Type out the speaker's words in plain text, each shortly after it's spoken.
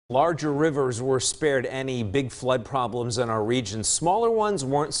Larger rivers were spared any big flood problems in our region. Smaller ones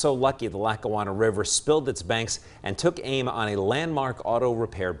weren't so lucky. The Lackawanna River spilled its banks and took aim on a landmark auto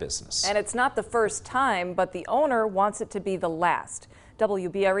repair business. And it's not the first time, but the owner wants it to be the last.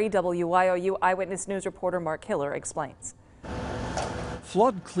 WBRE WYOU Eyewitness News reporter Mark Hiller explains.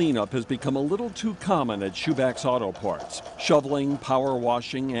 Flood cleanup has become a little too common at Schuback's Auto Parts. Shoveling, power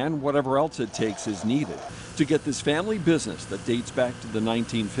washing, and whatever else it takes is needed to get this family business that dates back to the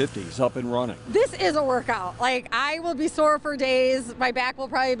 1950s up and running. This is a workout. Like, I will be sore for days. My back will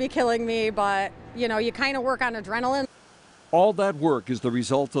probably be killing me, but you know, you kind of work on adrenaline. All that work is the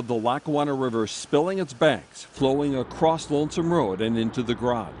result of the Lackawanna River spilling its banks, flowing across Lonesome Road and into the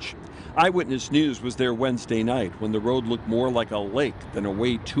garage. Eyewitness News was there Wednesday night when the road looked more like a lake than a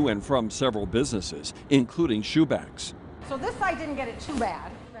way to and from several businesses, including Schuback's. So this side didn't get it too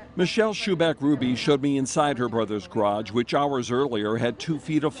bad. Michelle Schuback-Ruby showed me inside her brother's garage, which hours earlier had 2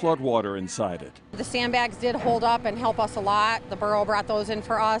 feet of floodwater inside it. The sandbags did hold up and help us a lot. The borough brought those in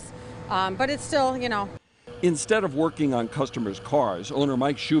for us, but it's still, you know. Instead of working on customers' cars, owner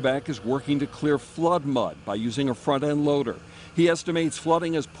Mike Schuback is working to clear flood mud by using a front-end loader. He estimates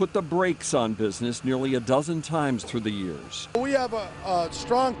flooding has put the brakes on business nearly a dozen times through the years. We have a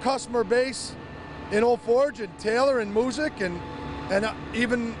strong customer base in Old Forge and Taylor and Music and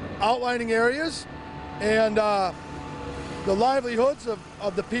even outlining areas, and the livelihoods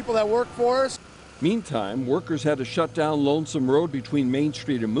of the people that work for us. Meantime, workers had to shut down Lonesome Road between Main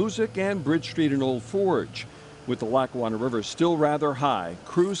Street and Music and Bridge Street and Old Forge. With the Lackawanna River still rather high,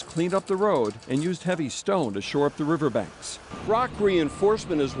 crews cleaned up the road and used heavy stone to shore up the riverbanks. Rock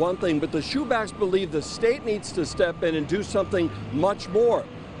reinforcement is one thing, but the Schubacks believe the state needs to step in and do something much more.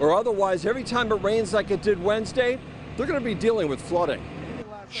 Or otherwise, every time it rains like it did Wednesday, they're going to be dealing with flooding.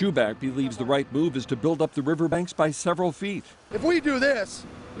 Schuback believes the right move is to build up the riverbanks by several feet. If we do this,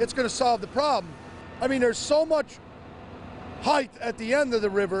 it's going to solve the problem. I mean, there's so much height at the end of the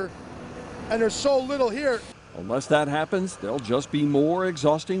river, and there's so little here. Unless that happens, there'll just be more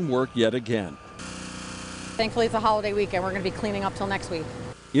exhausting work yet again. Thankfully, it's a holiday weekend. We're going to be cleaning up till next week.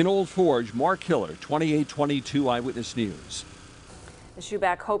 In Old Forge, Mark Hiller, 2822 Eyewitness News. The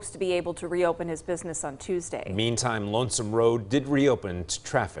Schuback hopes to be able to reopen his business on Tuesday. Meantime, Lonesome Road did reopen to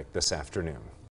traffic this afternoon.